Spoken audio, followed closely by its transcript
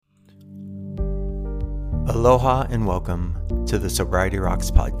Aloha and welcome to the Sobriety Rocks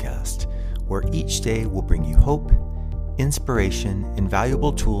podcast, where each day will bring you hope, inspiration, and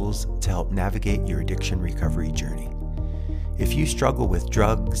valuable tools to help navigate your addiction recovery journey. If you struggle with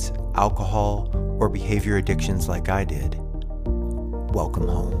drugs, alcohol, or behavior addictions like I did, welcome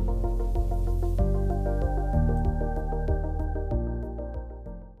home.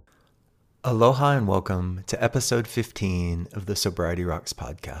 Aloha and welcome to episode 15 of the Sobriety Rocks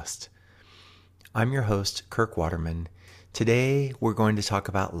podcast. I'm your host, Kirk Waterman. Today, we're going to talk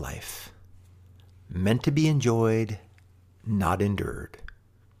about life. Meant to be enjoyed, not endured.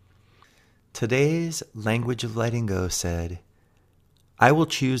 Today's language of letting go said, I will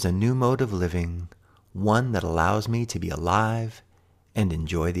choose a new mode of living, one that allows me to be alive and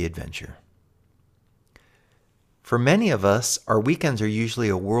enjoy the adventure. For many of us, our weekends are usually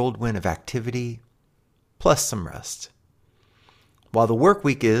a whirlwind of activity, plus some rest. While the work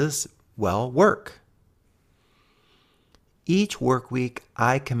week is, work. Each work week,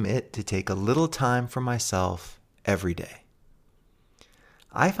 I commit to take a little time for myself every day.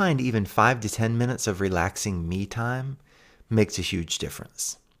 I find even 5 to 10 minutes of relaxing me time makes a huge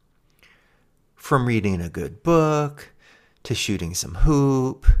difference. From reading a good book, to shooting some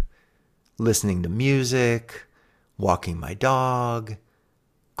hoop, listening to music, walking my dog,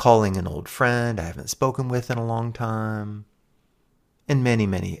 calling an old friend I haven't spoken with in a long time, and many,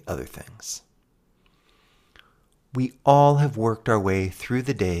 many other things. We all have worked our way through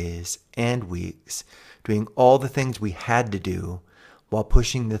the days and weeks doing all the things we had to do while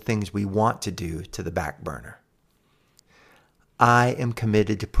pushing the things we want to do to the back burner. I am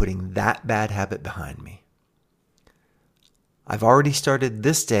committed to putting that bad habit behind me. I've already started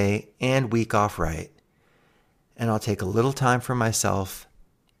this day and week off right, and I'll take a little time for myself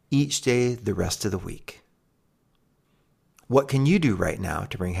each day the rest of the week. What can you do right now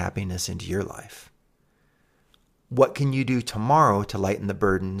to bring happiness into your life? What can you do tomorrow to lighten the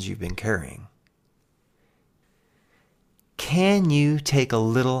burdens you've been carrying? Can you take a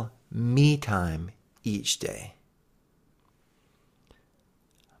little me time each day?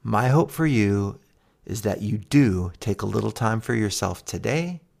 My hope for you is that you do take a little time for yourself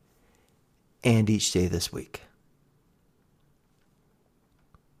today and each day this week.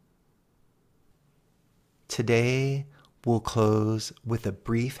 Today, we'll close with a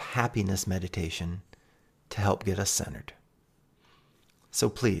brief happiness meditation to help get us centered. So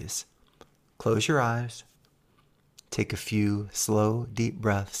please, close your eyes, take a few slow, deep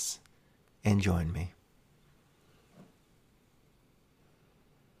breaths, and join me.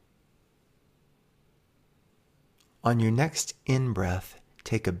 On your next in-breath,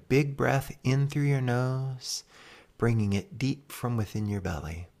 take a big breath in through your nose, bringing it deep from within your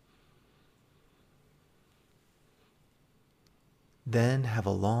belly. Then have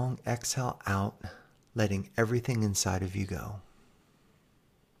a long exhale out, letting everything inside of you go.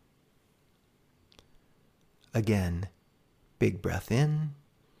 Again, big breath in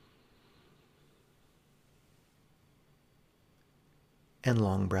and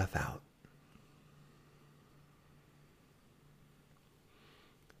long breath out.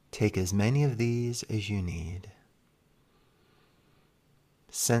 Take as many of these as you need,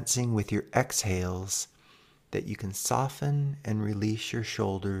 sensing with your exhales that you can soften and release your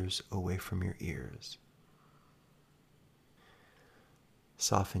shoulders away from your ears.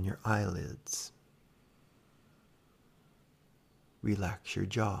 Soften your eyelids. Relax your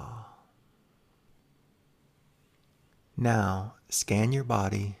jaw. Now, scan your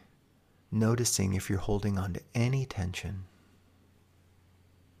body, noticing if you're holding on to any tension.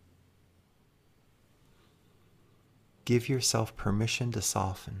 Give yourself permission to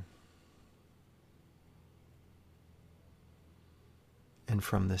soften. And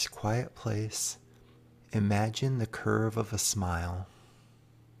from this quiet place, imagine the curve of a smile.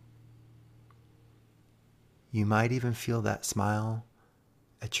 You might even feel that smile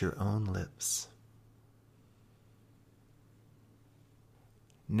at your own lips.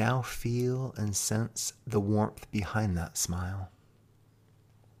 Now feel and sense the warmth behind that smile.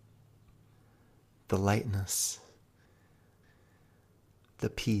 The lightness, the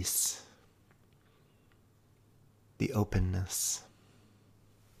peace, the openness.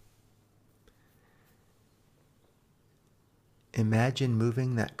 Imagine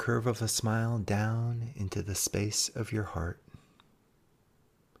moving that curve of a smile down into the space of your heart,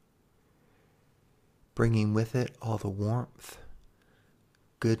 bringing with it all the warmth,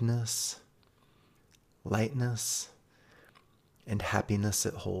 goodness, lightness, and happiness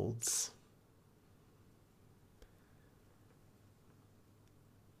it holds.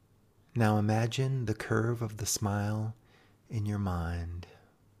 Now imagine the curve of the smile in your mind.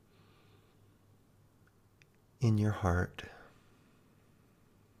 in your heart,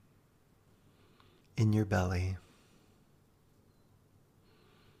 in your belly.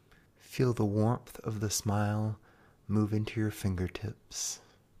 Feel the warmth of the smile move into your fingertips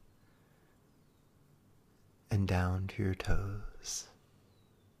and down to your toes.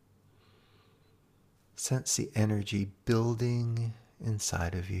 Sense the energy building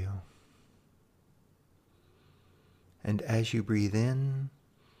inside of you. And as you breathe in,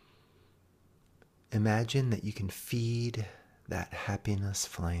 imagine that you can feed that happiness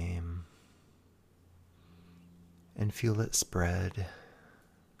flame and feel it spread.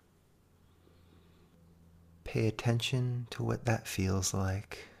 Pay attention to what that feels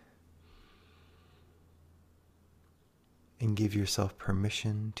like and give yourself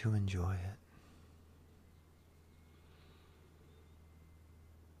permission to enjoy it.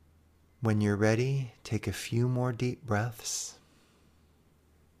 When you're ready, take a few more deep breaths.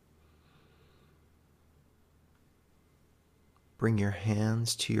 Bring your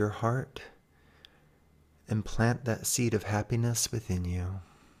hands to your heart and plant that seed of happiness within you,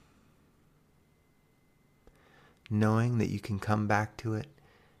 knowing that you can come back to it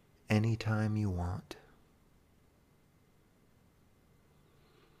anytime you want.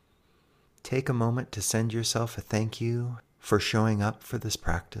 Take a moment to send yourself a thank you for showing up for this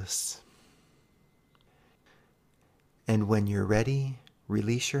practice. And when you're ready,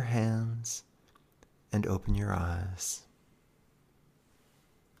 release your hands and open your eyes.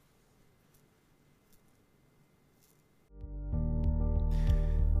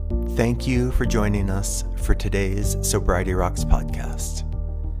 Thank you for joining us for today's Sobriety Rocks podcast.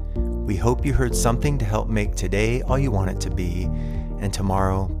 We hope you heard something to help make today all you want it to be and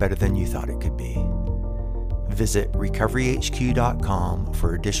tomorrow better than you thought it could be. Visit recoveryhq.com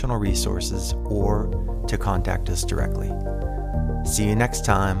for additional resources or to contact us directly. See you next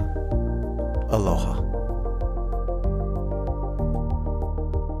time. Aloha.